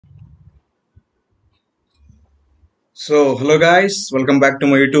So, hello guys, welcome back to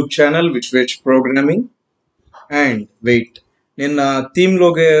my YouTube channel, which programming. And wait, నేను theme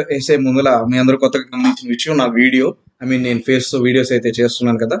లోకి వేసే ముందల మీ అందరూ కొత్తగా గమనించిన విషయం నా వీడియో నేను ఫేస్ తో వీడియోస్ అయితే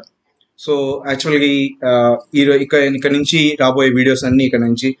చేస్తున్నాను కదా. సో యాక్చువల్గా ఇక్కడ నుంచి రాబోయే వీడియోస్ అన్ని ఇక్కడ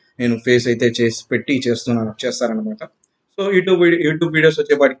నుంచి నేను ఫేస్ అయితే చేసి పెట్టి చేస్తారనమాట. సో యూట్యూబ్ వీడియోస్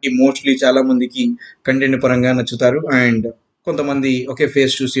వచ్చేపాటికి మోస్ట్లీ చాలా మందికి కంటెంట్ పరంగా నచ్చుతారు. అండ్ కొంతమంది ఒకే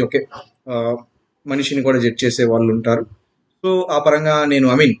ఫేస్ చూసి ఒకే మనిషిని కూడా జడ్జ్ చేసే వాళ్ళు ఉంటారు. సో ఆ పరంగా నేను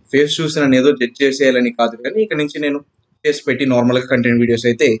ఫేస్ చూసి నన్ను ఏదో జడ్జ్ చేసేయాలని కాదు, కానీ ఇక్కడ నుంచి నేను ఫేస్ పెట్టి నార్మల్గా కంటెంట్ వీడియోస్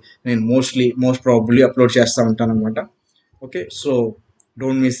అయితే నేను మోస్ట్ ప్రాబబ్లీ అప్లోడ్ చేస్తూ ఉంటాను అనమాట. Okay, so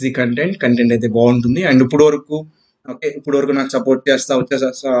don't miss the content అయితే బాగుంటుంది. అండ్ ఇప్పుడు వరకు నాకు సపోర్ట్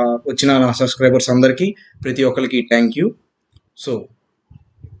వచ్చిన నా సబ్స్క్రైబర్స్ అందరికీ ప్రతి ఒక్కరికి థ్యాంక్ యూ. సో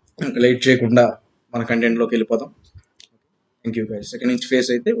లేట్ చేయకుండా మన కంటెంట్లోకి వెళ్ళిపోదాం. Thank you guys. సెకండ్ నుంచి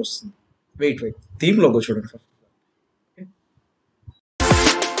ఫేస్ అయితే వస్తుంది. వెయిట్ థీమ్ లోగో చూడండి first.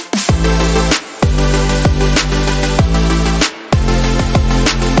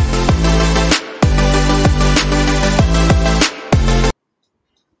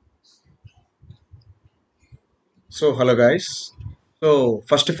 So hello guys. So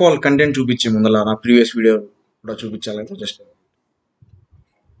first of all content చూపించే ముందర నా ప్రీవియస్ వీడియో కూడా చూపించాలంటే జస్ట్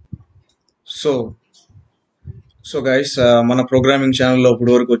సో గైస్, మన ప్రోగ్రామింగ్ ఛానల్లో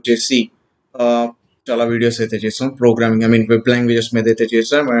ఇప్పుడు వరకు వచ్చేసి చాలా వీడియోస్ అయితే చేస్తాం. ప్రోగ్రామింగ్ వెబ్ లాంగ్వేజెస్ మీద అయితే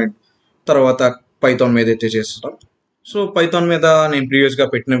చేస్తాం, అండ్ తర్వాత పైథాన్ మీద అయితే చేస్తాం. సో పైథాన్ మీద నేను ప్రీవియస్గా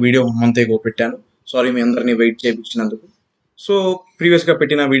పెట్టిన వీడియో మంత్ ఎగో పెట్టాను. సారీ మీ అందరినీ వెయిట్ చేయించినందుకు. సో ప్రీవియస్గా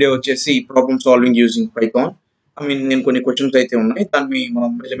పెట్టిన వీడియో వచ్చేసి ప్రాబ్లమ్ సాల్వింగ్ యూజింగ్ పైథాన్. నేను కొన్ని క్వశ్చన్స్ అయితే ఉన్నాయి, దాన్ని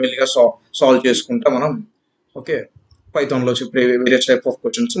మనం మెల్లిమెల్లిగా సాల్వ్ చేసుకుంటా మనం పైథాన్లో చెప్పే వేరియస్ టైప్ ఆఫ్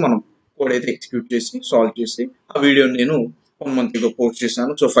క్వశ్చన్స్ మనం కోడ్ అయితే ఎగ్జిక్యూట్ చేసి సాల్వ్ చేసి ఆ వీడియోని నేను 1 month ago పోస్ట్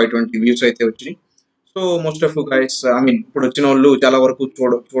చేశాను. సో 520 వ్యూస్ అయితే వచ్చినాయి. సో మోస్ట్ ఆఫ్ గైస్ ఇప్పుడు వచ్చిన వాళ్ళు చాలా వరకు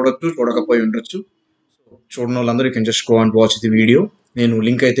చూడొచ్చు, చూడకపోయి ఉండొచ్చు. సో చూడని వాళ్ళందరూ you can just go and watch the video. నేను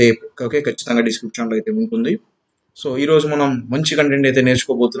లింక్ అయితే ఖచ్చితంగా డిస్క్రిప్షన్లో అయితే ఉంటుంది. సో ఈరోజు మనం మంచి కంటెంట్ అయితే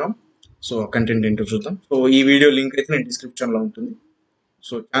నేర్చుకోబోతున్నాం. సో కంటెంట్ ఏంటో చూద్దాం. సో ఈ వీడియో లింక్ అయితే నేను డిస్క్రిప్షన్లో ఉంటుంది.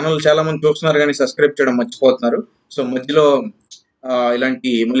 సో ఛానల్ చాలా మంది చూస్తున్నారు కానీ సబ్స్క్రైబ్ చేయడం మర్చిపోతున్నారు. సో మధ్యలో ఇలాంటి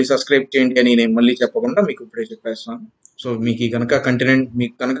మళ్ళీ సబ్స్క్రైబ్ చేయండి అని నేను మళ్ళీ చెప్పకుండా మీకు ఇప్పుడే చెప్పేస్తున్నాను. సో మీకు కనుక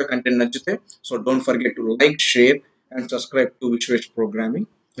కంటెంట్ నచ్చితే so don't forget to like, share and subscribe to which programming.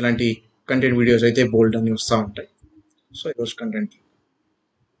 ఇలాంటి కంటెంట్ వీడియోస్ అయితే బోల్డ్ అని వస్తూ ఉంటాయి. సో ఈరోజు కంటెంట్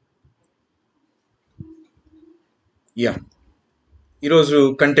ఈరోజు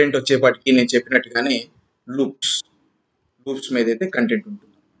కంటెంట్ వచ్చేపాటికి నేను చెప్పినట్టుగానే లూప్స్ మీద అయితే కంటెంట్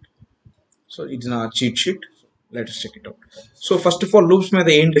ఉంటుంది. సో ఇది నా cheat sheet. Let's check it out. So first of all loops మీద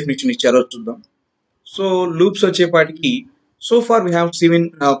ఏం డెఫినేషన్ ఇచ్చారో చూద్దాం. సో లూప్స్ వచ్చేపాటికి so far we have seen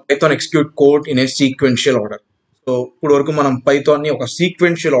Python execute code in a sequential order. So ఇప్పుడు వరకు మనం పైథాన్ని ఒక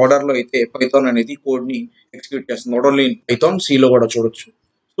సీక్వెన్షియల్ ఆర్డర్లో అయితే పైథాన్ అనేది కోడ్ని ఎగ్జిక్యూట్ చేస్తుంది. నాట్ ఓన్లీ ఇన్ పైథాన్, సిలో కూడా చూడొచ్చు.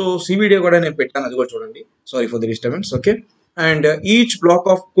 సో సి వీడియో కూడా నేను పెట్టాను, అది కూడా చూడండి. Sorry for the disturbance. Okay, and each black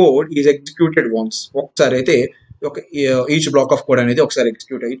of code is executed once. ఒకసారి అయితే ఈచ్ బ్లాక్ ఆఫ్ కోడ్ అనేది ఒకసారి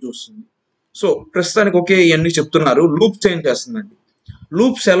ఎగ్జిక్యూట్ అయ్యి చూస్తుంది. సో ప్రస్తుతానికి ఇవన్నీ చెప్తున్నారు. లూప్స్ ఏం చేస్తుందండి?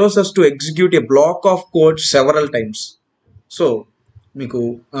 Loops allows us to execute a block of code several times. So మీకు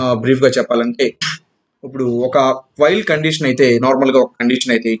బ్రీఫ్గా చెప్పాలంటే ఇప్పుడు ఒక వైల్ కండిషన్ అయితే నార్మల్గా ఒక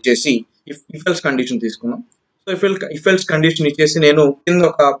కండిషన్ అయితే ఇచ్చేసి ఇఫ్ ఎల్స్ కండిషన్ తీసుకున్నాం. సో ఇఫ్ ఎల్స్ కండిషన్ ఇచ్చేసి నేను కింద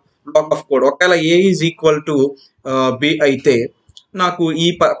ఒక బ్లాక్ ఆఫ్ కోడ్ ఒకవేళ ఏ ఈజ్ ఈక్వల్ టు బి అయితే నాకు ఈ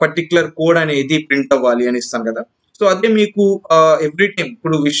పర్టిక్యులర్ కోడ్ అనేది ప్రింట్ అవ్వాలి అని ఇస్తాను కదా. సో అదే మీకు ఎవ్రీ టైం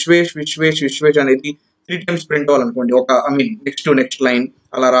ఇప్పుడు విశ్వేష్ అనేది 3 times ప్రింట్ అవ్వాలనుకోండి, ఒక నెక్స్ట్ లైన్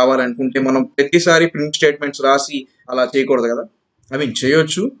అలా రావాలనుకుంటే మనం ప్రతిసారి ప్రింట్ స్టేట్మెంట్స్ రాసి అలా చేయకూడదు కదా.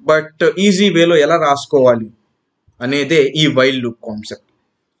 చేయొచ్చు, బట్ ఈజీ వేలో ఎలా రాసుకోవాలి అనేదే ఈ వైల్ లూప్ కాన్సెప్ట్.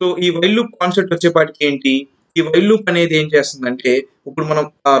 సో ఈ వైల్ లూప్ కాన్సెప్ట్ వచ్చేపాటికి ఏంటి? ఈ వైల్ లూప్ అనేది ఏం చేస్తుందంటే ఇప్పుడు మనం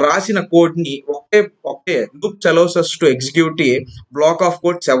రాసిన కోడ్ ని ఒకే loop allows us to execute a block of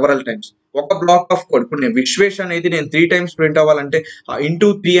code several times. ఒక బ్లాక్ ఆఫ్ కోడ్ ఇప్పుడు నేను విశ్వేష్ అనేది నేను 3 times ప్రింట్ అవ్వాలంటే ఇంటూ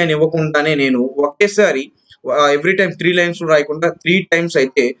 3 అని ఇవ్వకుండానే నేను ఒకేసారి ఎవ్రీ టైం 3 lines రాయకుండా 3 times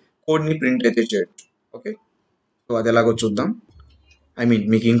అయితే కోడ్ ని ప్రింట్ అయితే చేయొచ్చు. ఓకే, సో అది ఎలాగో చూద్దాం.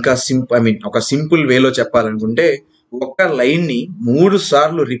 మీకు ఇంకా ఒక సింపుల్ వేలో చెప్పాలనుకుంటే ఒక లైన్ ని 3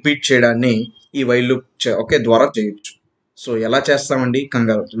 సార్లు రిపీట్ చేయడాన్ని ఈ వైల్ లూప్ ద్వారా చేయొచ్చు. సో ఎలా చేస్తామండి?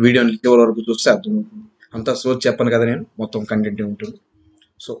 కంగారు వీడియోని చివరి వరకు చూస్తే అర్థమవుతుంది. అంతా సో చెప్పను కదా, నేను మొత్తం కంటెంట్ ఉంటుంది.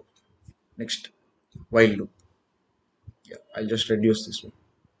 So next while loop. I'll just reduce this one.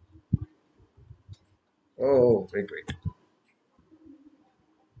 Wait.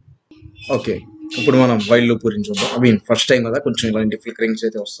 Okay, ఇప్పుడు మనం వైల్ లూప్ గురించి చూద్దాం. ఫస్ట్ టైం కదా, కొంచెం ఇలాంటి ఫ్లికరింగ్స్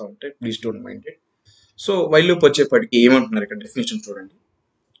అయితే వస్తూ ఉంటాయి, please don't mind it. So while loop వచ్చేప్పటికి ఏమంటున్నారు ఇక్కడ డెఫినేషన్ చూడండి.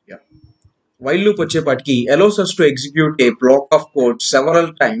 While loop వచ్చేపాటికి allows us to execute a block of code several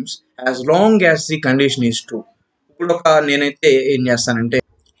times as long as the condition is true. ఇప్పుడు నేనైతే ఏం చేస్తానంటే,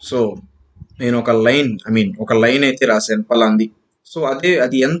 సో నేను ఒక లైన్ అయితే రాశాను పలాంది. సో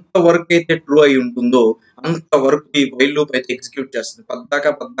అది ఎంత వరకు అయితే ట్రూ అయి ఉంటుందో అంత వరకు ఈ వైల్ లూప్ అయితే ఎగ్జిక్యూట్ చేస్తుంది.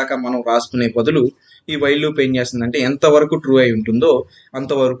 పద్దాక మనం రాసుకునే బదులు ఈ వైల్ లూప్ ఏం చేస్తుందంటే ఎంత వరకు ట్రూ అయి ఉంటుందో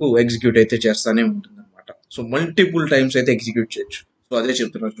అంతవరకు ఎగ్జిక్యూట్ అయితే చేస్తానే ఉంటుంది అనమాట. సో మల్టిపుల్ టైమ్స్ అయితే ఎగ్జిక్యూట్ చేయొచ్చు. సో అదే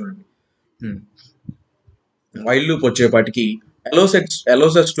చెప్తున్నారు చూడండి. While loop వచ్చేపాటికి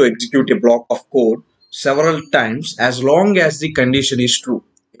allows us to execute a block of code several times as long as the condition is true.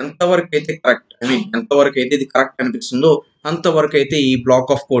 ఎంతవరకు అయితే కరెక్ట్ ఎంతవరకు అయితే ఇది కరెక్ట్ అనిపిస్తుందో అంతవరకు అయితే ఈ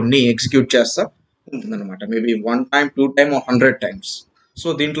బ్లాక్ ఆఫ్ కోడ్ ని ఎగ్జిక్యూట్ చేస్తా ఉంటుంది అనమాట. Maybe 1 time 2 time 100 times. So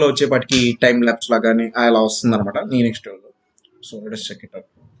దీంట్లో వచ్చేపాటికి టైం ల్యాప్స్ లాగానే అలా వస్తుంది అనమాట next. So let's check it out.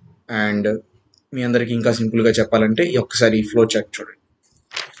 And మీ అందరికి ఇంకా సింపుల్ గా చెప్పాలంటే ఒక్కసారి ఈ ఫ్లో చార్ట్ చూడండి.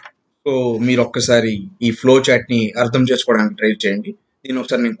 సో మీరు ఒక్కసారి ఈ ఫ్లో చాట్ ని అర్థం చేసుకోవడానికి ట్రై చేయండి. దీన్ని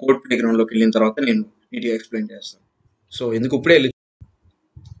ఒకసారి నేను కోడ్ ప్లే గ్రౌండ్ లోకి వెళ్ళిన తర్వాత నేను నీట్గా ఎక్స్ప్లెయిన్ చేస్తాను. సో ఎందుకు ఇప్పుడే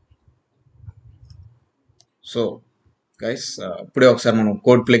సో గైస్ ఇప్పుడే ఒకసారి మనం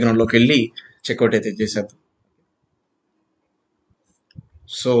కోడ్ ప్లే గ్రౌండ్ లోకి వెళ్ళి చెక్అవుట్ అయితే చేసేద్దాం.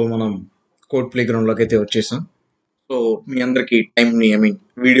 సో మనం కోడ్ ప్లే గ్రౌండ్ లోకి అయితే వచ్చేసాం. సో మీ అందరికి టైంని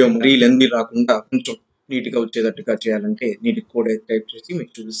వీడియో మరీ లెంతీ రాకుండా కొంచెం నీట్గా వచ్చేటట్టుగా చేయాలంటే నీట్ కోడ్ అయితే టైప్ చేసి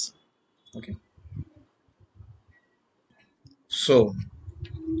మీకు చూపిస్తాం. ఓకే, సో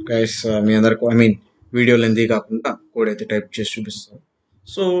గైస్ మీ అందరికి వీడియో లెంతీ కాకుండా కోడ్ అయితే టైప్ చేసి చూపిస్తాం.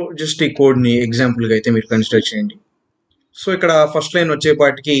 సో జస్ట్ ఈ కోడ్ని ఎగ్జాంపుల్గా అయితే మీరు కన్సిడర్ చేయండి. సో ఇక్కడ ఫస్ట్ లైన్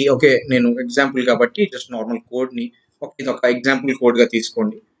వచ్చేపాటికి ఓకే, నేను ఎగ్జాంపుల్ కాబట్టి జస్ట్ నార్మల్ కోడ్ని ఇది ఒక ఎగ్జాంపుల్ కోడ్గా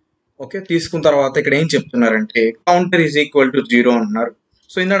తీసుకోండి. ఓకే, తీసుకున్న తర్వాత ఇక్కడ ఏం చెప్తున్నారంటే కౌంటర్ ఈజ్ ఈక్వల్ టు 0 అంటున్నారు.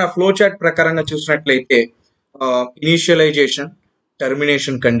 సో ఇందాక ఫ్లో చార్ట్ ప్రకారంగా చూసినట్లయితే initialisation,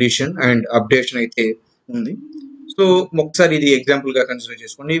 termination condition and updation అయితే ఉంది. సో ఒకసారి ఇది ఎగ్జాంపుల్ గా కన్సిడర్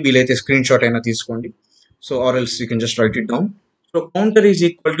చేసుకోండి. వీలైతే స్క్రీన్ షాట్ అయినా తీసుకోండి. So or else you can just right it down. So counter is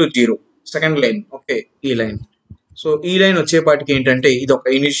equal to 0, second line. Okay, ఈ లైన్. సో ఈ లైన్ వచ్చేపాటికి ఏంటంటే ఇది ఒక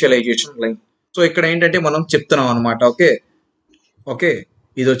ఇనిషియలైజేషన్ లైన్. సో ఇక్కడ ఏంటంటే మనం చెప్తున్నాం అనమాట. ఓకే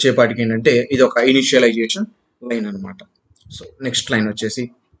ఇది వచ్చేపాటికి ఏంటంటే ఇది ఒక ఇనిషియలైజేషన్ లైన్ అనమాట. సో నెక్స్ట్ లైన్ వచ్చేసి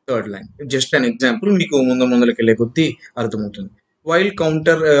third line. Just an example, మీకు ముందుకు వెళ్ళే కొద్దీ అర్థమవుతుంది. While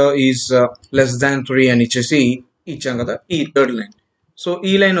counter is less than 3 అని ఇచ్చాం కదా, ఈ థర్డ్ లైన్. సో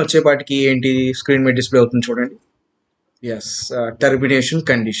ఈ లైన్ వచ్చేపాటికి ఏంటి స్క్రీన్ మీద డిస్ప్లే అవుతుంది చూడండి. Yes, termination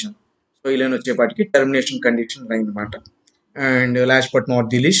condition. సో ఈ లైన్ వచ్చేపాటికి టర్మినేషన్ కండిషన్ లైన్ అనమాట. And last but not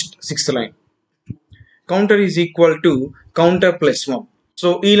the list, sixth line. Counter is equal to counter plus 1. So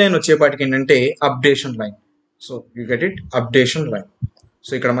ఈ లైన్ వచ్చేపాటికి ఏంటంటే updation line. So you get it, updation line.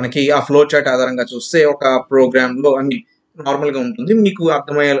 So ఇక్కడ మనకి ఆ flow chart ఆధారంగా చూస్తే ఒక ప్రోగ్రామ్ లో నార్మల్ గా ఉంటుంది. మీకు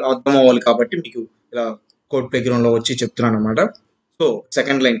అర్థం అవ్వాలి కాబట్టి మీకు ఇలా కోడ్ ప్లే గ్రౌండ్ లో వచ్చి చెప్తున్నాను అనమాట. So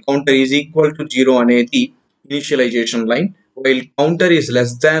second line counter is equal to 0 అనేది initialisation line, while counter is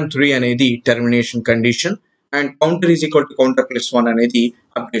less than 3 అనేది termination condition, and counter is equal to counter plus 1 అనేది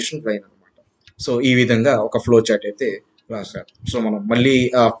అప్డేషన్ లైన్ అనమాట. సో ఈ విధంగా ఒక ఫ్లో చార్ట్ అయితే రాశారు. సో మనం మళ్ళీ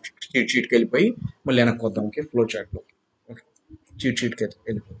చీట్ షీట్కి వెళ్ళిపోయి మళ్ళీ వెనక్కి వద్దాం. ఓకే, ఫ్లో చార్ట్లో చీట్ షీట్కి అయితే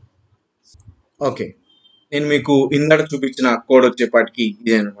వెళ్ళిపోయి. ఓకే, నేను మీకు ఇందాక చూపించిన కోడ్ వచ్చేపాటికి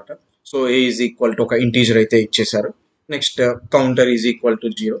ఇదే అనమాట. So A is equal to ఒక ఇంటీజర్ అయితే ఇచ్చేసారు. Next counter is equal to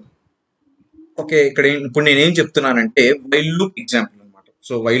 0. Okay, ఇక్కడ ఇప్పుడు నేనేం చెప్తున్నానంటే వైల్ లూప్ ఎగ్జాంపుల్ అనమాట.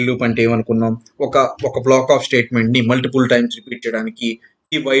 సో వైల్ లూప్ అంటే ఏమనుకున్నాం, ఒక బ్లాక్ ఆఫ్ స్టేట్మెంట్ ని మల్టిపుల్ టైమ్స్ రిపీట్ చేయడానికి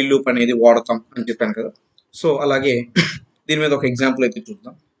ఈ వైల్ లూప్ అనేది వాడతాం అని చెప్పాను కదా. సో అలాగే దీని మీద ఒక ఎగ్జాంపుల్ అయితే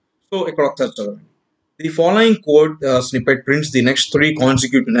చూద్దాం. సో ఇక్కడ ఒకసారి చదవండి. The following code snippet prints the next 3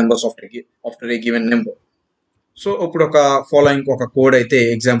 consecutive numbers after a given number. So ఇప్పుడు ఒక కోడ్ అయితే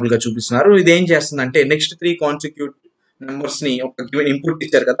ఎగ్జాంపుల్ గా చూపిస్తున్నారు. ఇది ఏం చేస్తుందంటే నెక్స్ట్ 3 కాన్సిక్యూటివ్ నెంబర్స్ ని ఒక గివెన్ ఇన్పుట్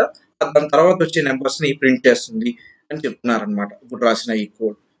ఇచ్చారు కదా, దాని తర్వాత వచ్చే నెంబర్స్ ని ప్రింట్ చేస్తుంది అని చెప్తున్నారు అనమాట ఇప్పుడు రాసిన ఈ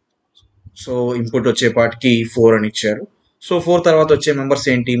కోడ్. సో ఇన్పుట్ వచ్చేపాటికి 4 అని ఇచ్చారు. సో 4 తర్వాత వచ్చే నెంబర్స్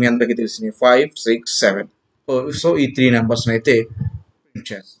ఏంటి మీ అందరికీ తెలిసినవి, 5, 6, 7. సో ఈ 3 నెంబర్స్ అయితే ప్రింట్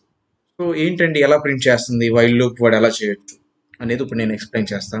చేస్తుంది. సో ఏంటండి ఎలా ప్రింట్ చేస్తుంది, వైల్ లూప్ వాడు ఎలా చేయొచ్చు అనేది ఇప్పుడు నేను ఎక్స్ప్లెయిన్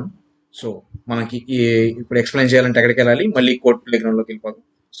చేస్తాను. సో మనకి ఇప్పుడు ఎక్స్ప్లెయిన్ చేయాలంటే ఎక్కడికి వెళ్ళాలి, మళ్ళీ కోడ్ ప్లే గ్రౌండ్ లోకి వెళ్ళిపోతాం.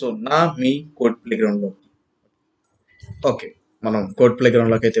 సో మీ కోడ్ ప్లే గ్రౌండ్ లో. ఓకే, మనం కోడ్ ప్లే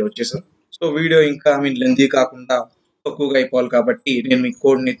గ్రౌండ్ లోకి అయితే వచ్చేసాం. సో వీడియో ఇంకా లెంతీ కాకుండా తక్కువగా అయిపోవాలి కాబట్టి నేను మీ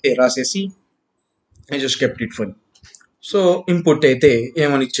కోడ్ని అయితే రాసేసి I just kept it for. So input అయితే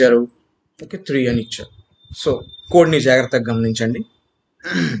ఏమని ఇచ్చారు, ఓకే 3 అని ఇచ్చారు. సో కోడ్ని జాగ్రత్తగా గమనించండి.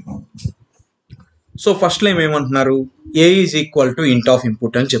 సో ఫస్ట్ లైన్ ఏమంటున్నారు, ఏ ఈజ్ ఈక్వల్ టు ఇంట్ ఆఫ్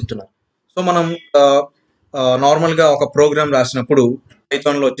ఇన్పుట్ అని చెప్తున్నారు. సో మనం నార్మల్గా ఒక ప్రోగ్రామ్ రాసినప్పుడు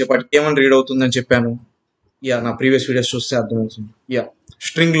పైథాన్లో వచ్చేపాటికి ఏమని రీడ్ అవుతుందని చెప్పాను. నా ప్రీవియస్ వీడియోస్ చూస్తే అర్థమవుతుంది.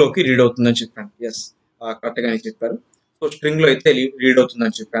 స్ట్రింగ్లోకి రీడ్ అవుతుందని చెప్పాను. కరెక్ట్గానే చెప్పారు. సో స్ట్రింగ్లో అయితే రీడ్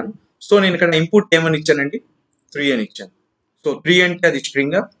అవుతుందని చెప్పాను. సో నేను ఇక్కడ ఇన్పుట్ ఏమని ఇచ్చానండి, 3 అని ఇచ్చాను. సో 3 అంటే అది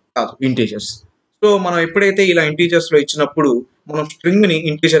స్ట్రింగ్ కాదు, ఇంటీజర్స్. సో మనం ఎప్పుడైతే ఇలా ఇంటీజర్స్లో ఇచ్చినప్పుడు మనం స్ట్రింగ్ని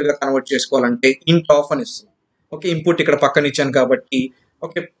ఇంటీజర్గా కన్వర్ట్ చేసుకోవాలంటే ఇంట్ ఆఫ్ అని ఇస్తాం. ఓకే, ఇన్పుట్ ఇక్కడ పక్కన ఇచ్చాను కాబట్టి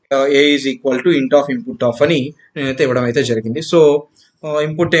okay, A is equal to ఇంట్ ఆఫ్ ఇన్పుట్ ఆఫ్ అని నేనైతే ఇవ్వడం అయితే జరిగింది. సో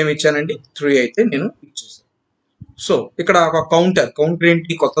ఇన్పుట్ ఏమి ఇచ్చానండి, 3 అయితే నేను ఇచ్చేసాను. సో ఇక్కడ ఒక కౌంటర్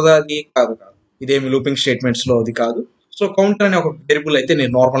ఏంటి, కొత్తదా? అది కాదు కాదు, ఇదేమి లూపింగ్ స్టేట్మెంట్స్ లో అది కాదు. సో కౌంటర్ అనే ఒక వేరియబుల్ అయితే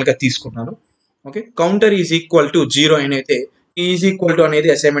నేను నార్మల్ గా తీసుకున్నాను. Okay, counter is equal to 0 అని అయితే, ఈజ్ ఈక్వల్ టు అనేది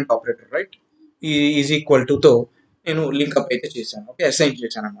అసైన్మెంట్ ఆపరేటర్, రైట్? ఈ ఈజ్ ఈక్వల్ టు తో నేను లింక్అప్ అయితే చేశాను. ఓకే, అసైన్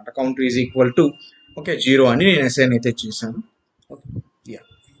చేశాను అనమాట. కౌంటర్ ఈజ్ ఈక్వల్ టు 0 అని నేను అసైన్ అయితే చేశాను.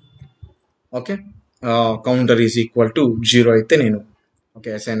 Okay, counter is equal to 0 అయితే నేను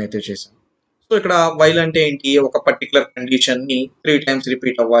అసైన్ అయితే చేశాను. సో ఇక్కడ వైల్ అంటే ఏంటి, ఒక పర్టికులర్ కండిషన్ ని 3 times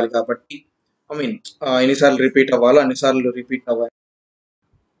రిపీట్ అవ్వాలి కాబట్టి, ఎన్నిసార్లు రిపీట్ అవ్వాలో అన్నిసార్లు రిపీట్ అవ్వాలి.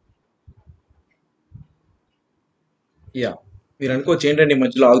 మీరు అనుకోవచ్చు ఏంటంటే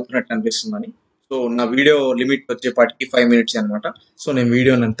మధ్యలో ఆగుతున్నట్టు అనిపిస్తుందని. సో నా వీడియో లిమిట్ వచ్చేపాటికి 5 minutes అనమాట. సో నేను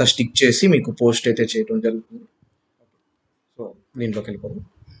వీడియోని అంతా స్టిక్ చేసి మీకు పోస్ట్ అయితే చేయడం జరుగుతుంది. సో దీంట్లోకి వెళ్ళిపోతుంది.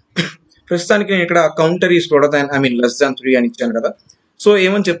 ప్రస్తుతానికి నేను ఇక్కడ counter is greater than less than 3 అని ఇచ్చాను కదా. సో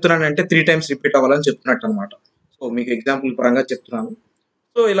ఏమని చెప్తున్నానంటే 3 times రిపీట్ అవ్వాలని చెప్తున్నట్టు అనమాట. సో మీకు ఎగ్జాంపుల్ పరంగా చెప్తున్నాను.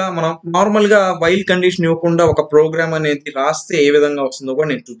 సో ఇలా మనం నార్మల్గా వైల్ కండిషన్ ఇవ్వకుండా ఒక ప్రోగ్రామ్ అనేది రాస్తే ఏ విధంగా వస్తుందో కూడా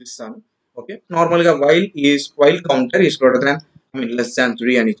నేను చూపిస్తాను. ఓకే, నార్మల్గా while counter is greater than less than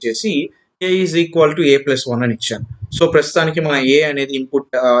 3 అని ఇచ్చేసి ఏ ఈజ్ ఈక్వల్ టు A+1 అని ఇచ్చాను. సో ప్రస్తుతానికి మన ఏ అనేది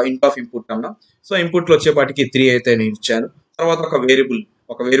ఇంట్ ఆఫ్ ఇన్పుట్ అన్నా. సో ఇన్పుట్లో వచ్చేపాటికి 3 అయితే నేను ఇచ్చాను. తర్వాత ఒక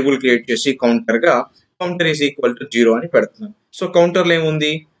వేరియబుల్ క్రియేట్ చేసి కౌంటర్ ఈజ్ ఈక్వల్ టు 0 అని పెడుతున్నాను. సో కౌంటర్లో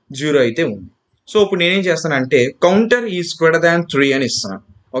ఏముంది, 0 అయితే ఉంది. సో ఇప్పుడు నేనేం చేస్తానంటే కౌంటర్ ఈజ్ గ్రేటర్ దాన్ 3 అని ఇస్తున్నాను.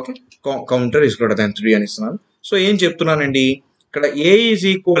 Okay, counter is greater than 3 అని ఇస్తున్నాను. సో ఏం చెప్తున్నానండి, ఇక్కడ ఏ is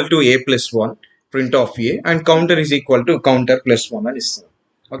equal to A+1 print of A and counter is equal to counter +1 అని ఇస్తున్నాను.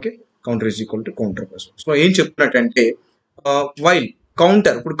 Okay, counter is equal to counter +1. So ఏం చెప్తున్నట్టంటే వైల్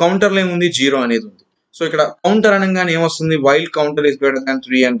కౌంటర్, ఇప్పుడు కౌంటర్లో ఏముంది, 0 అనేది ఉంది. సో ఇక్కడ కౌంటర్ అనగానే ఏమొస్తుంది, while counter is greater than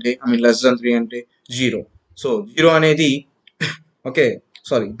 3 అంటే లెస్ దాన్ 3 అంటే 0. సో 0 అనేది ఓకే,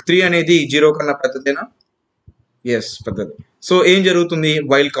 సారీ 3 అనేది 0 కన్నా పెద్దదేనా? పెద్దది. సో ఏం జరుగుతుంది,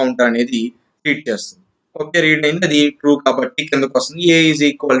 వైల్ కౌంటర్ అనేది రీడ్ చేస్తుంది. ఓకే, రీడ్ అయింది, అది ట్రూ కాబట్టి కిందకు వస్తుంది. ఏ ఈజ్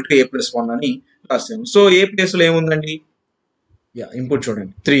ఈక్వల్ టు A+1 అని రాస్తాను. సో ఏ ప్లేస్లో ఏముందండి, ఇన్పుట్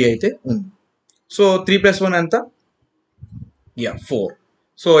చూడండి 3 అయితే ఉంది. సో 3+1 ఎంత, 4.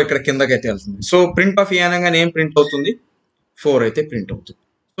 సో ఇక్కడ కిందకి అయితే వెళ్తుంది. సో ప్రింట్ ఆఫ్ ఏ అనగానే ఏం ప్రింట్ అవుతుంది, 4 అయితే ప్రింట్ అవుతుంది.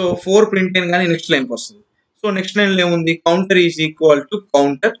 సో 4 ప్రింట్ అయిన కానీ నెక్స్ట్ లైన్కి వస్తుంది. సో నెక్స్ట్ లైన్లో ఏముంది, counter is equal to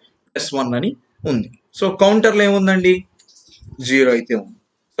counter +1 అని ఉంది. సో కౌంటర్లో ఏముందండి, 0 అయితే ఉంది.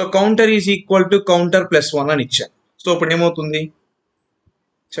 So counter is equal to counter +1 అని ఇచ్చాను. సో ఇప్పుడు ఏమవుతుంది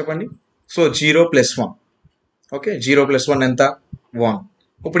చెప్పండి, సో 0+1. ఓకే, 0+1 ఎంత, 1.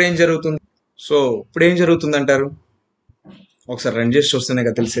 ఇప్పుడు ఏం జరుగుతుంది, సో ఇప్పుడు ఏం జరుగుతుంది అంటారు, ఒకసారి రన్ చేసి చూస్తేనే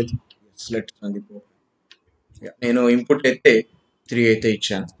కదా తెలిసేది. నేను ఇన్పుట్ అయితే 3 అయితే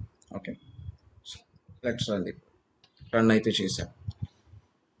ఇచ్చాను. ఓకే, రన్ అయితే చేశాను.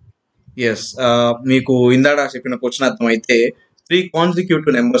 మీకు ఇందాక చెప్పిన క్వశ్చన్ అర్థమైతే 3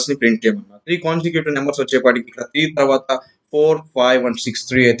 consecutive numbers ని ప్రింట్ చేయమన్నా. 3 consecutive numbers వచ్చేపాటికి ఇక్కడ 3 తర్వాత 4, 5 and 6,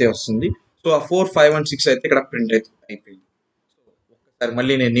 3 అయితే వస్తుంది. సో ఆ 4, 5 and 6 అయితే ఇక్కడ ప్రింట్ అయితే అయిపోయింది. ఒకసారి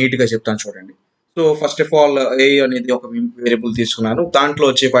మళ్ళీ నేను నీట్గా చెప్తాను చూడండి. సో ఫస్ట్ ఆఫ్ ఆల్ ఏ అనేది ఒక వేరియబుల్ తీసుకున్నాను. దాంట్లో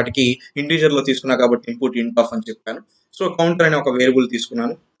వచ్చేపాటికి ఇంటీజర్లో తీసుకున్నా కాబట్టి ఇన్పుట్ ఇంట్ ఆఫ్ అని చెప్పాను. సో కౌంటర్ అనే ఒక వేరియబుల్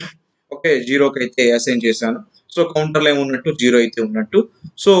తీసుకున్నాను. ఓకే, 0కి అయితే అసైన్ చేశాను. సో కౌంటర్లో ఏమున్నట్టు, 0 అయితే ఉన్నట్టు.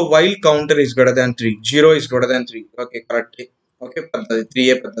 So while counter is greater than 3, 0 is greater than 3. Okay, correct. Okay, పెద్దది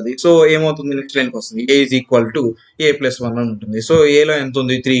 3 పెద్దది. సో ఏమవుతుంది, నెక్స్ట్ లైన్కి వస్తుంది, ఏ ఈజ్ ఈక్వల్ టు A+1 అని ఉంటుంది. సో ఏలో ఎంత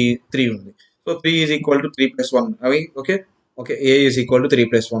ఉంది, 3 ఉంది. సో 3 ఈజ్ ఈక్వల్ టు 3+1 అవి. Okay, A is equal to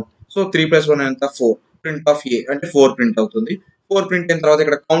 3+1. So 3+1 ఎంత, 4. ప్రింట్ ఆఫ్ ఏ అంటే 4 ప్రింట్ అవుతుంది. 4 ప్రింట్ అయిన తర్వాత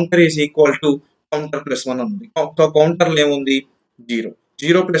ఇక్కడ counter is equal to counter +1 ఉంది. సో కౌంటర్లో ఏముంది, 0.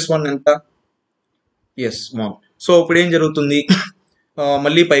 0+1 ఎంత, 1. సో ఇప్పుడు ఏం జరుగుతుంది,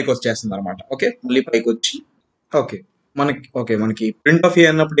 మళ్ళీ పైకి వచ్చేస్తుంది అనమాట. ఓకే, మళ్ళీ పైకి వచ్చి మనకి ప్రింట్ ఆఫ్ ఏ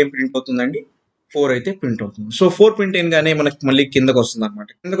అన్నప్పుడు ఏం ప్రింట్ అవుతుందండి, 4 అయితే ప్రింట్ అవుతుంది. సో 4 ప్రింట్ అయినగానే మనకి మళ్ళీ కిందకు వస్తుంది అనమాట.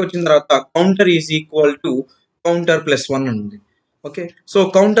 కిందకు వచ్చిన తర్వాత counter is equal to counter +1 అని ఉంది. ఓకే, సో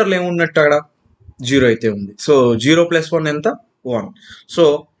కౌంటర్లో ఏమున్నట్టు అక్కడ, 0 అయితే ఉంది. సో 0+1 ఎంత, 1. సో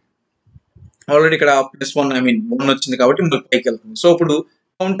ఆల్రెడీ ఇక్కడ +1 1 వచ్చింది కాబట్టి మళ్ళీ పైకి వెళ్తుంది. సో ఇప్పుడు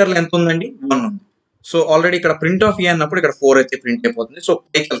కౌంటర్లో ఎంత ఉందండి, 1 ఉంది. సో ఆల్రెడీ ఇక్కడ ప్రింట్ ఆఫ్ ఏ అన్నప్పుడు ఇక్కడ 4 అయితే ప్రింట్ అయిపోతుంది. సో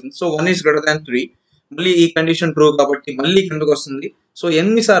పైకి వెళ్తుంది. So 1 is greater than 3. మళ్ళీ ఈ కండిషన్ ట్రూ కాబట్టి మళ్ళీ కిందకు వస్తుంది. సో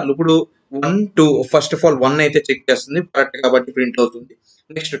ఎన్నిసార్లు ఇప్పుడు 1, 2 ఫస్ట్ ఆఫ్ ఆల్ 1 అయితే చెక్ చేస్తుంది కరెక్ట్ కాబట్టి ప్రింట్ అవుతుంది.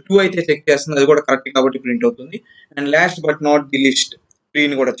 నెక్స్ట్ 2 అయితే చెక్ చేస్తుంది, అది కూడా కరెక్ట్ కాబట్టి ప్రింట్ అవుతుంది. And last but not the list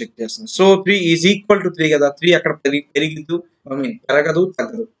 3ని కూడా చెక్ చేస్తుంది. సో 3 ఈజ్ ఈక్వల్ టు 3 కదా, 3 అక్కడ పెరగదు, పెరగదు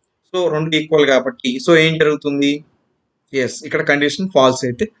తగ్గదు. సో రెండు ఈక్వల్ కాబట్టి సో ఏం జరుగుతుంది, ఎస్ ఇక్కడ కండిషన్ ఫాల్స్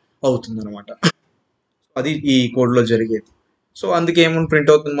అయితే అవుతుంది అనమాట. అది ఈ కోడ్లో జరిగేది. సో అందుకే ఏమని ప్రింట్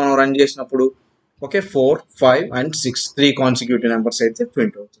అవుతుంది మనం రన్ చేసినప్పుడు, ఓకే 4, 5 అండ్ 6 3 కాన్సిక్యూటివ్ నెంబర్స్ అయితే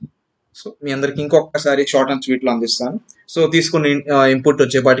ప్రింట్ అవుతుంది. సో మీ అందరికి ఇంకొకసారి షార్ట్ అండ్ స్వీట్లో అందిస్తాను. సో తీసుకున్న ఇన్పుట్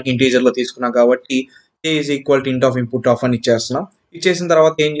వచ్చేపాటికి ఇంటీజర్లో తీసుకున్నాం కాబట్టి ఏ ఈజ్ ఈక్వల్ టు ఇంట్ ఆఫ్ ఇన్పుట్ ఆఫ్ అని ఇచ్చేస్తున్నాం. ఇచ్చేసిన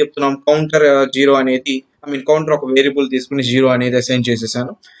తర్వాత ఏం చెప్తున్నాం, కౌంటర్ 0 అనేది కౌంటర్ ఒక వేరియబుల్ తీసుకుని 0 అనేది అసైన్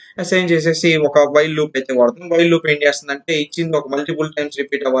చేసేసాను. అసైన్ చేసేసి ఒక వైల్ లూప్ అయితే వాడుతాం. వైల్ లూప్ ఏం చేస్తుందంటే ఇచ్చింది ఒక మల్టిపుల్ టైమ్స్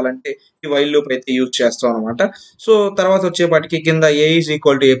రిపీట్ అవ్వాలంటే ఈ వైల్ లూప్ అయితే యూజ్ చేస్తాం అనమాట. సో తర్వాత వచ్చేపాటికి కింద ఏ ఈజ్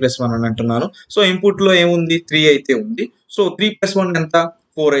ఈక్వల్ టు A+1 అని అంటున్నాను. సో ఇన్పుట్ లో ఏముంది 3 అయితే ఉంది. సో 3+1 ఎంత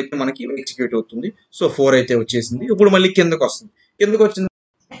 4 అయితే మనకి ఎగ్జిక్యూట్ అవుతుంది. సో 4 అయితే వచ్చేసింది. ఇప్పుడు మళ్ళీ కిందకు వస్తుంది. కిందకు వచ్చింది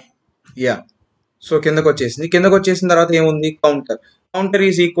యా, సో కిందకు వచ్చేసింది. కిందకు వచ్చేసిన తర్వాత ఏముంది, counter. Counter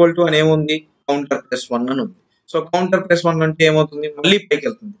is equal to అని ఏముంది, కౌంటర్ +1 అని ఉంది. సో కౌంటర్ +1 అంటే ఏమవుతుంది, మళ్ళీ పైకి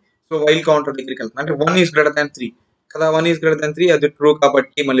వెళ్తుంది. సో వైల్ కౌంటర్ దగ్గరికి వెళ్తుంది అంటే 1 ఈజ్ గ్రేటర్ దాన్ 3 కదా, 1 ఈజ్ గ్రేటర్ దాన్ 3 అది ట్రూ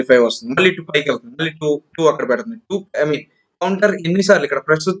కాబట్టి మళ్ళీ 5 వస్తుంది. మళ్ళీ 2 పైకి వెళ్తుంది, మళ్ళీ 2 అక్కడ పెడుతుంది. 2 కౌంటర్ ఎన్నిసార్లు ఇక్కడ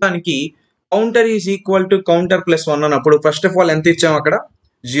ప్రస్తుతానికి counter is equal to counter +1 అన్నప్పుడు ఫస్ట్ ఆఫ్ ఆల్ ఎంత ఇచ్చాం అక్కడ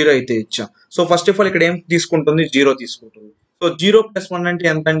 0 అయితే ఇచ్చాం. సో ఫస్ట్ ఆఫ్ ఆల్ ఇక్కడ ఏం తీసుకుంటుంది, 0 తీసుకుంటుంది. సో 0+1 అంటే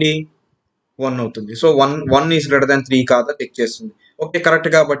ఎంత అండి, 1 అవుతుంది. సో 1 ఈజ్ గ్రేటర్ దాన్ 3 కాదా చెక్ చేస్తుంది. ఓకే కరెక్ట్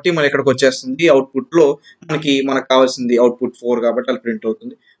కాబట్టి మళ్ళీ ఇక్కడికి వచ్చేస్తుంది. అవుట్పుట్ లో మనకు కావాల్సింది అవుట్పుట్ 4 కాబట్టి అది ప్రింట్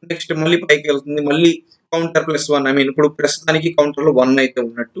అవుతుంది. నెక్స్ట్ మళ్ళీ పైకి వెళ్తుంది, మళ్ళీ కౌంటర్ +1 ఇప్పుడు ప్రస్తుతానికి కౌంటర్ లో 1 అయితే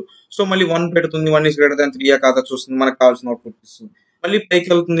ఉన్నట్టు. సో మళ్ళీ 1 పెడుతుంది, 1 ఈజ్ గ్రేటర్ దాన్ 3 కాదా చూస్తుంది, మనకు కావాల్సిన అవుట్పుట్ ఇస్తుంది. మళ్ళీ పైకి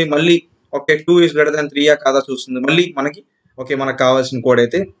వెళ్తుంది, మళ్ళీ ఓకే 2 ఈజ్ గ్రేటర్ దాన్ 3 కాదా చూస్తుంది, మళ్ళీ మనకు కావాల్సిన కోడ్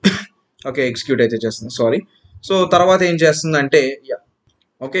అయితే ఓకే ఎగ్జిక్యూట్ అయితే చేస్తుంది, సారీ. సో తర్వాత ఏం చేస్తుందంటే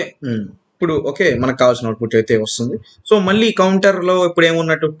ఓకే ఇప్పుడు ఓకే మనకు కావాల్సిన అవుట్పుట్ అయితే వస్తుంది. సో మళ్ళీ కౌంటర్ లో ఇప్పుడు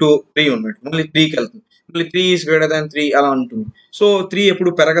ఏమున్నట్టు 3 ఉన్నట్టు, మళ్ళీ 3కి వెళ్తుంది, మళ్ళీ 3 ఈజ్ గ్రేటర్ దాన్ 3 అలా ఉంటుంది. సో 3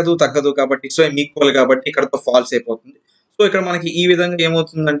 ఎప్పుడు పెరగదు తగ్గదు కాబట్టి సో ఈక్వల్ కాబట్టి ఇక్కడతో ఫాల్స్ అయిపోతుంది. సో ఇక్కడ మనకి ఈ విధంగా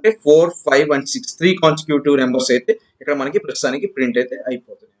ఏమవుతుందంటే 4, 5 అండ్ 6 3 కాన్సిక్యూటివ్ నెంబర్స్ అయితే ఇక్కడ మనకి ప్రస్తుతానికి ప్రింట్ అయితే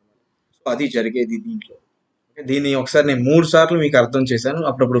అయిపోతుంది. సో అది జరిగేది దీంట్లో. దీన్ని ఒకసారి నేను 3 సార్లు మీకు అర్థం చేశాను,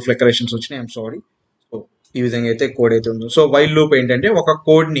 అప్పుడప్పుడు ఫ్లెకరేషన్స్ వచ్చినాయి, ఐఎమ్ సారీ. సో ఈ విధంగా అయితే కోడ్ అయితే ఉంది. సో వైల్ లూప్ ఏంటంటే ఒక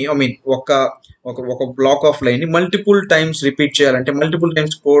కోడ్ ని ఒక బ్లాక్ ఆఫ్ లైన్ ని మల్టిపుల్ టైమ్స్ రిపీట్ చేయాలంటే మల్టిపుల్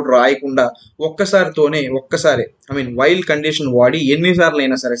టైమ్స్ కోడ్ రాయకుండా ఒక్కసారి వైల్ కండిషన్ వాడి ఎన్నిసార్లు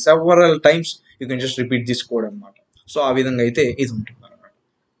అయినా సరే several times you can just repeat this code అనమాట. సో ఆ విధంగా అయితే ఇది ఉంటుంది అనమాట.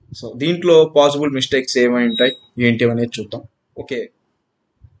 సో దీంట్లో పాసిబుల్ మిస్టేక్స్ ఏమై ఉంటాయి ఏంటి అనేది చూద్దాం. ఓకే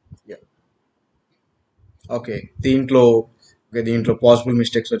ఓకే దీంట్లో పాసిబుల్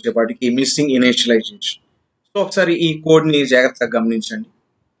మిస్టేక్స్ వచ్చేపాటికి మిస్సింగ్ ఇనిషియలైజేషన్. సో ఒకసారి ఈ కోడ్ ని జాగ్రత్తగా గమనించండి.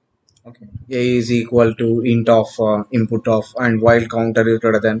 Okay A is equal to ఇంట్ of input of and while counter is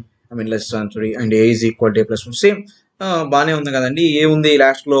greater than less than 3 and A is equal to A+1 same బాగానే ఉంది కదండి. ఏముంది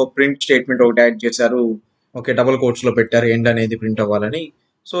లాస్ట్ లో ప్రింట్ స్టేట్మెంట్ ఒకటి యాడ్ చేశారు, ఓకే డబుల్ కోట్స్ లో పెట్టారు ఎండ్ అనేది ప్రింట్ అవ్వాలని.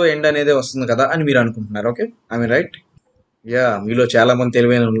 సో ఎండ్ అనేది వస్తుంది కదా అని మీరు అనుకుంటున్నారు. Okay right. మీలో చాలా మంది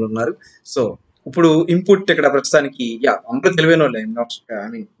తెలివైన వాళ్ళు ఉన్నారు. సో ఇప్పుడు ఇన్పుట్ ఇక్కడ ప్రస్తుతానికి అందరూ తెలివైన వాళ్ళే,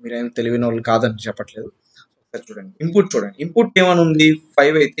 మీరేం తెలివైన వాళ్ళు కాదని చెప్పట్లేదు. చూడండి ఇన్పుట్ ఏమని ఉంది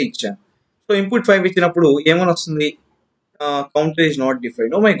 5 అయితే ఇచ్చాను. సో ఇన్పుట్ 5 ఇచ్చినప్పుడు ఏమని వస్తుంది, counter is not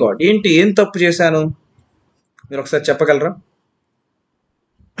defined. Oh my God, ఏం తప్పు చేశాను మీరు ఒకసారి చెప్పగలరా,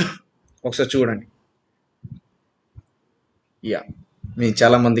 ఒకసారి చూడండి. మీ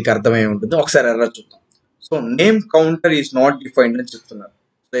చాలా మందికి అర్థమై ఉంటుంది, ఒకసారి ఎర్రర్ చూద్దాం. So name counter is not defined అని చెప్తున్నారు.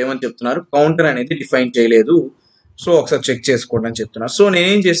 సో ఏమని చెప్తున్నారు, కౌంటర్ అనేది డిఫైన్ చేయలేదు. సో ఒకసారి చెక్ చేసుకోండి అని చెప్తున్నారు. సో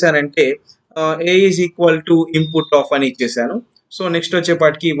నేనేం చేశానంటే ఏ is equal to input of అని ఇచ్చేసాను. సో నెక్స్ట్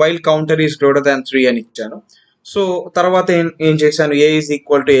వచ్చేపాటికి while counter is greater than 3 అని ఇచ్చాను. సో తర్వాత ఏం చేశాను, ఏ is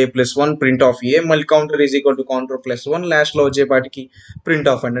equal to A+1 print of ఏ, మళ్ళీ counter is equal to counter +1 last లో వచ్చేపాటికి ప్రింట్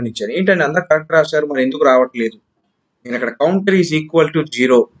ఆఫ్ అని ఇచ్చాను. ఏంటంటే అందరు కరెక్ట్ రాశారు, మరి ఎందుకు రావట్లేదు, నేను అక్కడ కౌంటర్ ఈజ్ ఈక్వల్ టు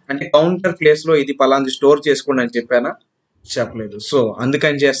 0 అంటే కౌంటర్ ప్లేస్ లో ఇది పలాంది స్టోర్ చేసుకోండి అని చెప్పానా, చెప్పలేదు. సో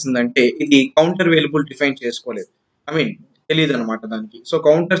అందుకని చేస్తుందంటే ఇది కౌంటర్ వేరియబుల్ డిఫైన్ చేసుకోలేదు, తెలియదు అనమాట దానికి. సో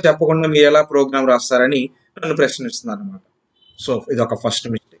కౌంటర్ చెప్పకుండా మీరు ఎలా ప్రోగ్రామ్ రాస్తారని నన్ను ప్రశ్నిస్తుంది అనమాట. సో ఇది ఒక ఫస్ట్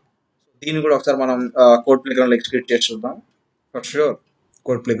మిస్టేక్. దీన్ని కూడా ఒకసారి మనం కోడ్ ప్లే గ్రౌండ్ లో ఎక్స్క్యూట్ చేసి చూద్దాం. For sure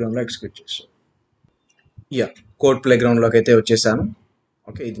code play ground లో ఎక్స్క్యూట్ చేస్తాం. కోడ్ ప్లే గ్రౌండ్ లోకి అయితే వచ్చేసాను.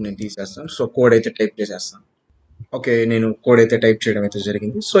 ఓకే ఇది నేను తీసేస్తాను. సో కోడ్ అయితే టైప్ చేసేస్తాను. ఓకే, నేను కోడ్ అయితే టైప్ చేయడం అయితే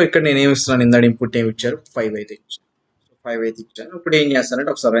జరిగింది. సో ఇక్కడ నేను ఏమి ఇస్తున్నాను, ఇందాక ఇన్పుట్ ఏమి ఇచ్చారు, 5 అయితే ఇచ్చాను. 5 అయితే ఇచ్చాను. ఇప్పుడు ఏం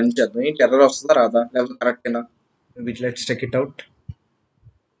చేస్తానంటే ఒకసారి రన్ చేద్దాం. ఏంటి ఎర్రర్ వస్తుందా రాదా, లేకపోతే కరెక్టేనా? Let's check it out.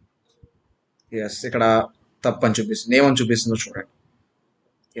 Yes, ఇక్కడ తప్పు అని చూపిస్తుంది. ఏమని చూపిస్తుందో చూడండి.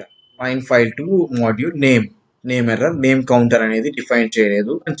 Line file to module name error, name counter అనేది డిఫైన్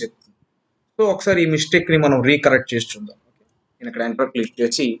చేయలేదు అని చెప్తుంది. సో ఒకసారి ఈ మిస్టేక్ ని మనం రీకరెక్ట్ చేసి చూద్దాం. నేను ఇక్కడ ఎంటర్ క్లిక్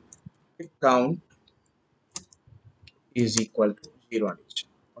చేసి కౌంట్ ఈజ్ ఈక్వల్ టు 0 అని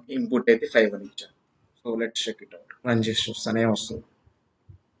ఇచ్చాను. ఓకే, ఇన్పుట్ అయితే 5 అని ఇచ్చాను. So let's check it out. Run చేసి చూస్తానే వస్తుంది.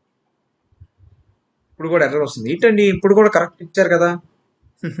 ఇప్పుడు కూడా ఎర్రర్ వస్తుంది. ఏంటండి ఇప్పుడు కూడా కరెక్ట్ ఇచ్చారు కదా.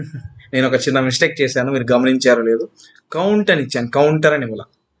 నేను ఒక చిన్న మిస్టేక్ చేశాను, మీరు గమనించారో లేదు. కౌంట్ అని ఇచ్చాను, కౌంటర్ అని ఇవ్వాలి.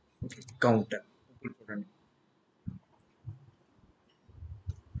 కౌంటర్. ఇప్పుడు చూడండి,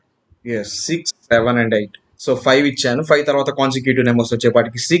 ఎస్ 6, 7 and 8. సో 5 ఇచ్చాను. 5 తర్వాత కాన్సిక్యూటివ్ నెంబర్స్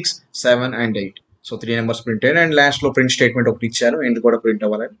వచ్చేపాటికి 6, 7 and 8. సో 3 నెంబర్స్ ప్రింట్ అయ్యాయి. అండ్ లాస్ట్ లో ప్రింట్ స్టేట్మెంట్ ఒకటి ఇచ్చాను, ఎండ్ కూడా ప్రింట్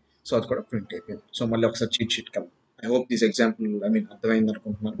అవ్వాలని. సో అది కూడా ప్రింట్ అయిపోయింది. సో మళ్ళీ ఒకసారి చీట్ షీట్ కల్. ఐ హోప్ దిస్ ఎగ్జాంపుల్ అర్థమైంది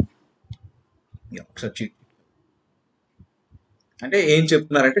అనుకుంటున్నాను. ఒకసారి చీట్ అంటే ఏం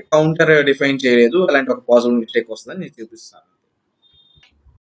చెప్తున్నారంటే కౌంటర్ డిఫైన్ చేయలేదు, అలాంటి ఒక పాసిబుల్ మిస్టేక్ వస్తుందని నేను చూపిస్తాను.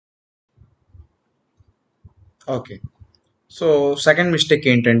 ఓకే, సో సెకండ్ మిస్టేక్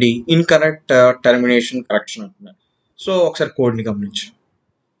ఏంటండి, ఇన్కరెక్ట్ టర్మినేషన్ కరెక్షన్ అంటున్నారు. సో ఒకసారి కోడ్ని గమనించు.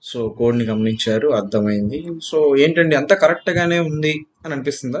 సో కోడ్ని గమనించారు, అర్థమైంది. సో ఏంటండి అంతా కరెక్ట్గానే ఉంది అని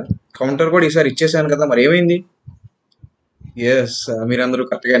అనిపిస్తుందా? కౌంటర్ కూడా ఈసారి ఇచ్చేసాను కదా, మరి ఏమైంది? ఎస్, మీరందరూ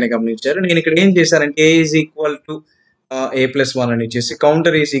కరెక్ట్గానే గమనించారు. నేను ఇక్కడ ఏం చేశానంటే ఏ ఈజ్ ఈక్వల్ టు A+1 అని ఇచ్చేసి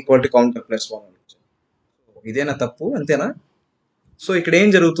counter is equal to counter +1 అని ఇచ్చాను. ఇదేనా తప్పు, అంతేనా? సో ఇక్కడ ఏం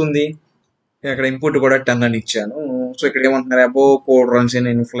జరుగుతుంది, నేను అక్కడ ఇన్పుట్ కూడా 10 అని ఇచ్చాను. సో ఇక్కడ ఏమంటున్నారు, అబో code runs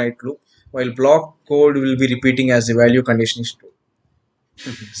in flight loop while black code will be repeating as the value condition is true.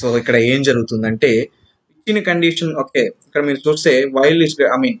 So ఇక్కడ ఏం జరుగుతుందంటే ఇచ్చిన కండిషన్, ఓకే ఇక్కడ మీరు చూస్తే while is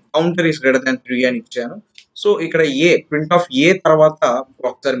counter is greater than 3 అని ఇచ్చాను. సో ఇక్కడ ప్రింట్ ఆఫ్ ఏ తర్వాత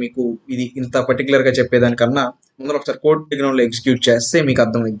ఒకసారి మీకు ఇది ఇంత పర్టికులర్ గా చెప్పేదానికన్నా ముందర ఒకసారి కోడ్ ప్లే గ్రౌండ్ లో ఎగ్జిక్యూట్ చేస్తే మీకు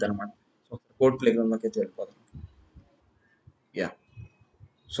అర్థమైంది అనమాట. కోడ్ ప్లే గ్రౌండ్ లోకి అయితే వెళ్ళిపోదాం. యా,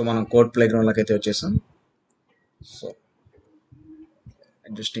 సో మనం కోడ్ ప్లే గ్రౌండ్ లోకి అయితే వచ్చేసాం. So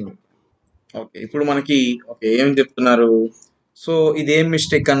adjusting. ఓకే, ఇప్పుడు మనకి ఓకే ఏం చెప్తున్నారు. సో ఇదేం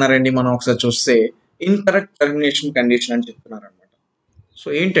మిస్టేక్ అన్నారండి, మనం ఒకసారి చూస్తే ఇన్కరెక్ట్ టర్మినేషన్ కండిషన్ అని చెప్తున్నారు అనమాట. సో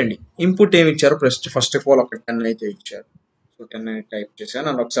ఏంటండి ఇన్పుట్ ఏమి ఇచ్చారు, ఫస్ట్ ఆఫ్ ఆల్ ఒక 10 అయితే ఇచ్చారు. సో 10 అని టైప్ చేశాను,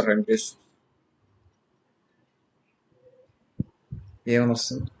 అని ఒకసారి రన్ చేసి ఏమని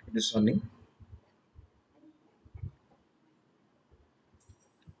వస్తుంది, దిస్ వన్.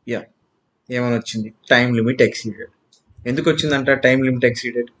 యా, ఏమని వచ్చింది, టైం లిమిట్ ఎక్సీడెడ్. ఎందుకు వచ్చిందంట టైం లిమిట్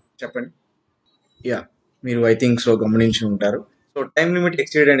ఎక్సీడెడ్, చెప్పండి. యా, మీరు ఐ థింక్ సో గమనించి ఉంటారు. సో టైం లిమిట్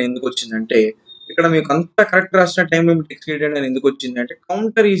ఎక్సీడెడ్ అని ఎందుకు వచ్చిందంటే ఇక్కడ మీకు అంతా కరెక్ట్ రాసిన టైం లిమిట్ ఎక్సీడెడ్ అని ఎందుకు వచ్చిందంటే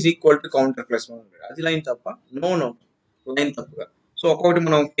counter is equal to counter +1, అది లైన్ తప్ప, నో లైన్ తప్పుగా. సో ఒక్కొక్కటి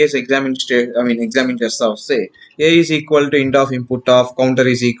మనం కేసు ఎగ్జామిన్ చేస్తా వస్తే ఏ ఈజ్ ఈక్వల్ టు ఇంట్ of input of counter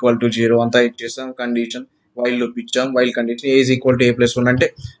is equal to 0 అంతా ఇచ్చేస్తాం. కండిషన్ వైల్ లూప్ ఇచ్చాం, while condition A is equal to A+1 అంటే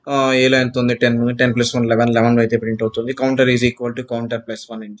ఏలో ఎంత ఉంది 10, 10+1 11, 11 అయితే ప్రింట్ అవుతుంది. Counter is equal to counter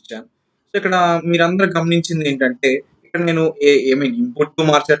 +1 అని ఇచ్చాను. సో ఇక్కడ మీరందరూ గమనించింది ఏంటంటే ఇక్కడ నేను ఇన్పుట్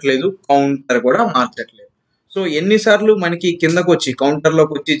మార్చట్లేదు, కౌంటర్ కూడా మార్చట్లేదు. సో ఎన్నిసార్లు మనకి కిందకు వచ్చి కౌంటర్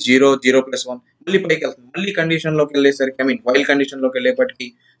లోకి వచ్చి 0, 0+1 మళ్ళీ పైకి వెళ్తుంది, మళ్ళీ కండిషన్ లోకి వెళ్ళేసరికి వైల్ కండిషన్ లోకి వెళ్ళేపటికి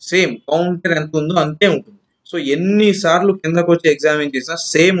సేమ్ కౌంటర్ ఎంత ఉందో అంతే ఉంటుంది. సో ఎన్నిసార్లు కిందకు వచ్చి ఎగ్జామిన్ చేసినా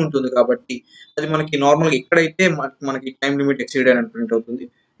సేమ్ ఉంటుంది కాబట్టి అది మనకి నార్మల్గా ఎక్కడైతే మనకి టైం లిమిట్ ఎక్సీడ్ అని ప్రింట్ అవుతుంది.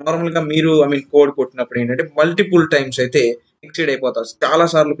 నార్మల్గా మీరు కోడ్ కొట్టినప్పుడు ఏంటంటే మల్టిపుల్ టైమ్స్ అయితే ఎక్సీడ్ అయిపోతా, చాలా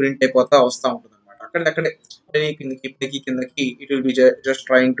సార్లు ప్రింట్ అయిపోతా వస్తూ ఉంటుంది అనమాట. అక్కడక్కడే కిందకి పైకి కిందకి it will be just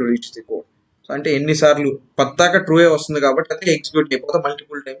trying to reach the code. So అంటే ఎన్నిసార్లు పద్దాక ట్రూయే వస్తుంది కాబట్టి అదే ఎగ్జిక్యూట్ అయిపోతా,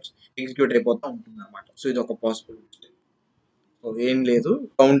 మల్టిపుల్ టైమ్స్ ఎగ్జిక్యూట్ అయిపోతా ఉంటుంది అనమాట. సో ఇది ఒక పాసిబుల్ మిస్టేక్. సో ఏం లేదు,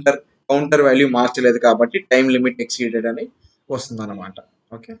 కౌంటర్ వాల్యూ మార్చలేదు కాబట్టి టైం లిమిట్ ఎక్సీడెడ్ అని వస్తుంది అనమాట.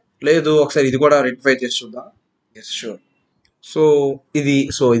 ఓకే, లేదు ఒకసారి ఇది కూడా రెక్టిఫై చేసి చూద్దాం. Yes sure.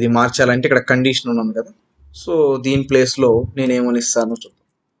 సో ఇది మార్చాలంటే ఇక్కడ కండిషన్ ఉన్నాను కదా, సో దీని ప్లేస్లో నేను ఏమని ఇస్తాను చూద్దాం.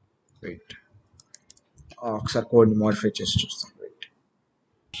 వెయిట్, ఒకసారి కోడ్ని మోడిఫై చేసి చూస్తాను. వెయిట్,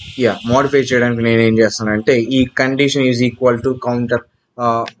 యా మోడిఫై చేయడానికి నేను ఏం చేస్తానంటే ఈ condition is equal to counter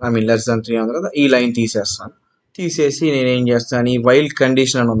less than 3 ఉంది కదా, ఈ లైన్ తీసేస్తాను. తీసేసి నేను ఏం చేస్తాను, ఈ వైల్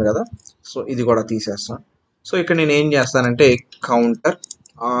కండిషన్ అని ఉంది కదా, సో ఇది కూడా తీసేస్తాను. సో ఇక్కడ నేను ఏం చేస్తానంటే counter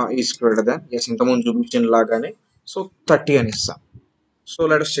is greater than, yes ఇంతకుముందు చూపించిన లాగానే సో 30 అని ఇస్తాను. So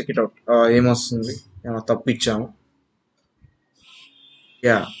let us check it out. ఏమొస్తుంది, ఏమో తప్పు ఇచ్చాము.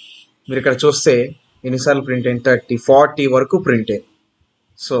 యా, మీరు ఇక్కడ చూస్తే ఎన్నిసార్లు ప్రింట్ అయింది, 30, 40 వరకు ప్రింట్ అయింది.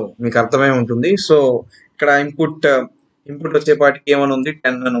 సో మీకు అర్థమై ఉంటుంది. సో ఇక్కడ ఇన్పుట్ వచ్చేపాటికి ఏమని ఉంది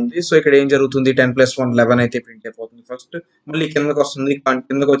 10 అని ఉంది. సో ఇక్కడ ఏం జరుగుతుంది 10 + 1 11 అయితే ప్రింట్ అయిపోతుంది ఫస్ట్. మళ్ళీ కిందకి వస్తుంది,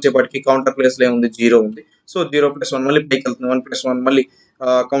 కిందకి వచ్చేపాటికి కౌంటర్ ప్లేస్ లో ఏముంది 0 ఉంది. సో 0 + 1 మళ్ళీ పైకి వెళ్తుంది, 1 + 1 మళ్ళీ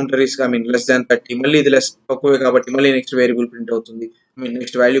కౌంటర్ ఇస్ లెస్ దాన్ 30, మళ్ళీ ఇది లెస్ తక్కువే కాబట్టి మళ్ళీ నెక్స్ట్ వేరియబుల్ ప్రింట్ అవుతుంది,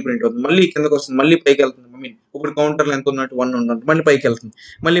 నెక్స్ట్ వాల్యూ ప్రింట్ అవుతుంది, మళ్ళీ కిందకి వస్తుంది, మళ్ళీ పైకి వెళ్తుంది. ఇప్పుడు కౌంటర్లో ఎంత ఉన్నట్టు 1 ఉన్నట్టు మళ్ళీ పైకి వెళ్తుంది,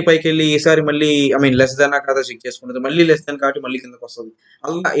 మళ్ళీ పైకి వెళ్ళి ఈసారి మళ్ళీ లెస్ దాన్ కదా చెక్ చేసుకుంటుంది, మళ్ళీ లెస్ దాన్ కాబట్టి మళ్ళీ కిందకి వస్తుంది.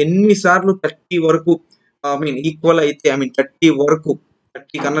 అలా ఎన్నిసార్లు 30 వరకు ఈక్వల్ అయితే 30 వరకు,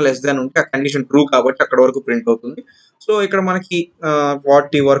 30 కన్నా లెస్ దాన్ ఉంటే ఆ కండిషన్ ట్రూ కాబట్టి అక్కడ వరకు ప్రింట్ అవుతుంది. సో ఇక్కడ మనకి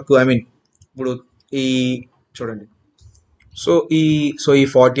 40 వరకు ఇప్పుడు ఈ చూడండి. సో ఈ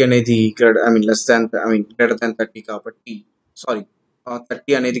 40 అనేది లెస్ దాన్ గ్రేటర్ దాన్ 30 కాబట్టి, సారీ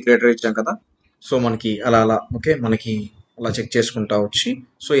 30 అనేది గ్రేటర్ ఇచ్చాం కదా. సో మనకి అలా ఓకే, మనకి అలా చెక్ చేసుకుంటా వచ్చి,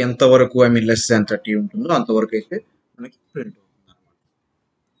 సో ఎంతవరకు లెస్ దాన్ 30 ఉంటుందో అంతవరకు అయితే మనకి ప్రింట్ అవుతుంది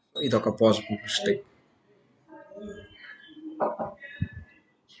అనమాట. ఇది ఒక పాసిబుల్ మిస్టేక్.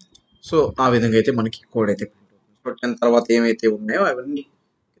 సో ఆ విధంగా అయితే మనకి కోడ్ అయితే ప్రింట్ అవుతుంది. సో 10 తర్వాత ఏమైతే ఉన్నాయో అవన్నీ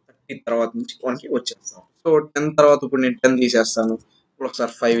 30 తర్వాత నుంచి మనకి వచ్చేస్తాం. సో 10 తర్వాత ఇప్పుడు నేను 10 తీసేస్తాను. ఇప్పుడు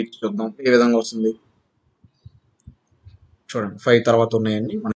ఒకసారి 5 ఇచ్చి చూద్దాం ఏ విధంగా వస్తుంది. చూడండి 5 తర్వాత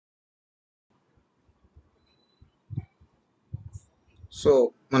ఉన్నాయండి. సో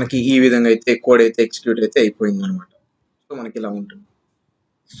మనకి ఈ విధంగా అయితే కోడ్ అయితే ఎగ్జిక్యూట్ అయితే అయిపోయింది అనమాట. సో మనకి ఇలా ఉంటుంది.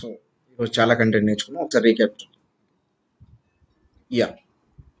 సో ఈరోజు చాలా కంటెంట్ నేర్చుకున్నాం. ఒకసారి రీక్యాప్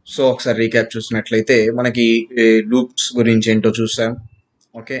సో ఒకసారి రీక్యాప్ చూసినట్లయితే మనకి లూప్స్ గురించి ఏంటో చూసాం.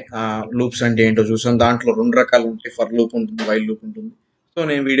 ఓకే, లూప్స్ అంటే ఏంటో చూసాం. దాంట్లో 2 రకాలు ఉంటాయి, ఫర్ లూప్ ఉంటుంది, వైల్ లూప్ ఉంటుంది. సో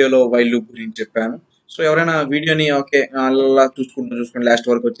నేను వీడియోలో వైల్ లూప్ గురించి చెప్పాను. సో ఎవరైనా వీడియోని ఓకే అలా చూసుకుంటూ లాస్ట్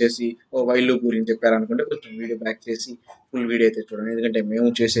వరకు వచ్చేసి వైల్ లూప్ గురించి చెప్పారనుకుంటే కొంచెం వీడియో బ్యాక్ చేసి ఫుల్ వీడియో అయితే చూడండి, ఎందుకంటే మేము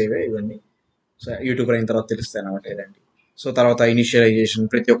చేసేవే ఇవన్నీ. సో యూట్యూబ్ అయిన తర్వాత తెలుస్తాయి అన్నమాట ఇలాంటి. సో తర్వాత ఇనిషియలైజేషన్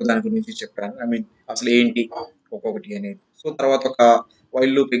ప్రతి ఒక్క దాని గురించి చెప్పాను, అసలు ఏంటి ఒక్కొక్కటి అనేది. సో తర్వాత ఒక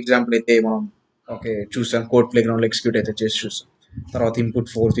వైల్ లూప్ ఎగ్జాంపుల్ అయితే మనం ఓకే చూసాం, కోడ్ ప్లే గ్రౌండ్లో ఎగ్జిక్యూట్ అయితే చేసి చూసాం. తర్వాత ఇన్పుట్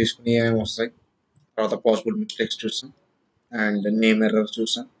 4 తీసుకుని ఏమేమి వస్తాయి, తర్వాత పాసిబుల్ మిస్టేక్స్ చూసాం, అండ్ నేమ్ ఎర్రర్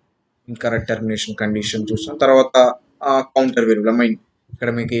చూసాం, ఇన్కరెక్ట్ టర్మినేషన్ కండిషన్ చూసాం. తర్వాత కౌంటర్ వేరియబుల్ ఇక్కడ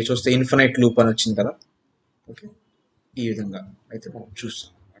మీకు చూస్తే ఇన్ఫినైట్ లూప్ అని వచ్చింది కదా. ఓకే, ఈ విధంగా అయితే మనం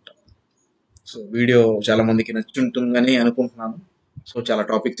చూస్తాం అనమాట. సో వీడియో చాలా మందికి నచ్చుంటుందని అనుకుంటున్నాను. సో చాలా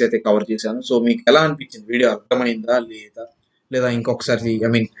టాపిక్స్ అయితే కవర్ చేశాను. సో మీకు ఎలా అనిపించింది, వీడియో అర్థమైందా లేదా ఇంకొకసారి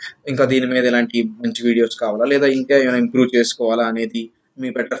ఇంకా దీని మీద ఎలాంటి మంచి వీడియోస్ కావాలా, లేదా ఇంకా ఏమైనా ఇంప్రూవ్ చేసుకోవాలా అనేది మీ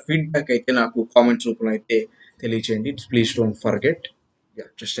బెటర్ ఫీడ్బ్యాక్ అయితే నాకు కామెంట్స్ రూపంలో అయితే తెలియచేయండి. Please don't forget.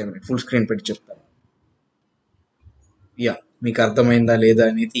 Just full screen పెట్టి చెప్తాను. మీకు అర్థమైందా లేదా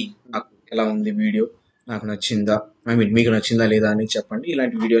అనేది, నాకు ఎలా ఉంది వీడియో, నాకు నచ్చిందా, మీకు నచ్చిందా లేదా అనేది చెప్పండి.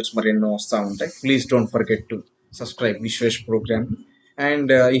 ఇలాంటి వీడియోస్ మరెన్నో వస్తూ ఉంటాయి. Please don't forget to subscribe Vishwesh programme.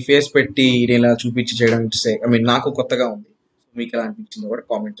 And ఈ ఫేస్ పెట్టి నేను ఇలా చూపించి చేయడం నాకు కొత్తగా ఉంది. మీకు ఎలా అనిపించిందో కూడా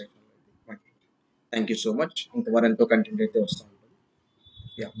కామెంట్ సెక్షన్లో. Thank you so much. ఇంత మరెంతో కంటెంట్ అయితే వస్తూ ఉంటుంది.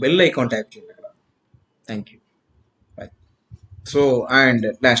 బెల్ ఐకాన్ ట్యాప్ చేయండి అక్కడ. Thank you, bye. So and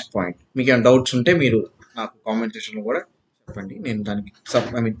last point, మీకు ఏమైనా డౌట్స్ ఉంటే మీరు నాకు కామెంట్ సెక్షన్లో కూడా చెప్పండి, నేను దానికి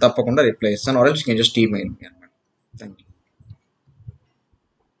తప్పకుండా రిప్లై ఇస్తాను. Or else you can just email మీ అనమాట. Thank you.